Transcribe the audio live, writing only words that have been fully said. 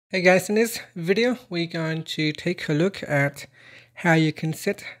Hey guys, in this video we're going to take a look at how you can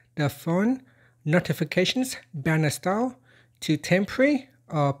set the phone notifications banner style to temporary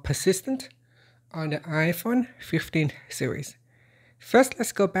or persistent on the iPhone 15 series. First,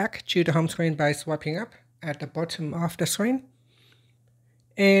 let's go back to the home screen by swiping up at the bottom of the screen.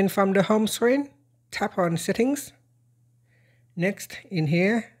 And from the home screen, tap on settings. Next, in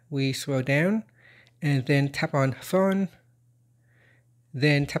here, we scroll down and then tap on phone.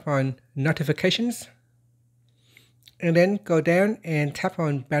 Then tap on notifications and then go down and tap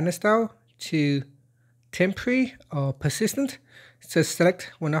on banner style to temporary or persistent. So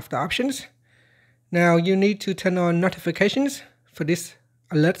select one of the options. Now you need to turn on notifications for this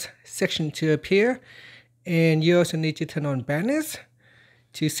alert section to appear, and you also need to turn on banners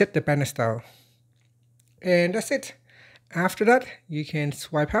to set the banner style. And that's it. After that, you can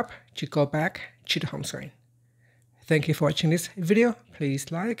swipe up to go back to the home screen. Thank you for watching this video. Please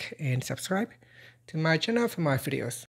like and subscribe to my channel for more videos.